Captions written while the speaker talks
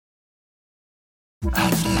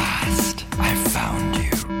At last, I found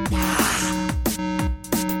you.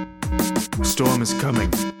 Storm is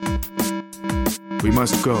coming. We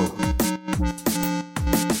must go.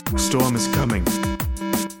 Storm is coming.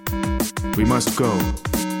 We must go.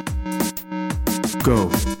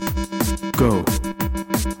 Go. Go.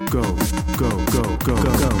 Go. Go. Go. Go. Go.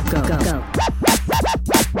 Go. Go.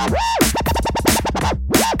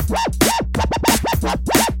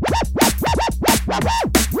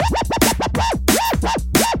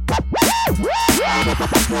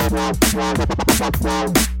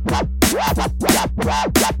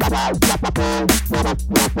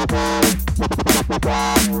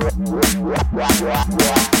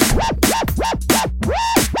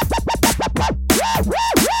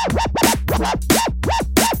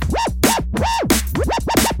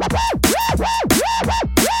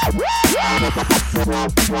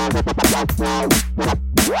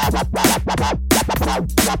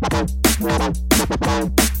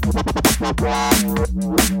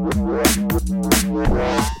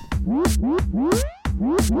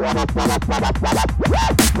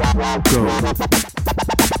 Go.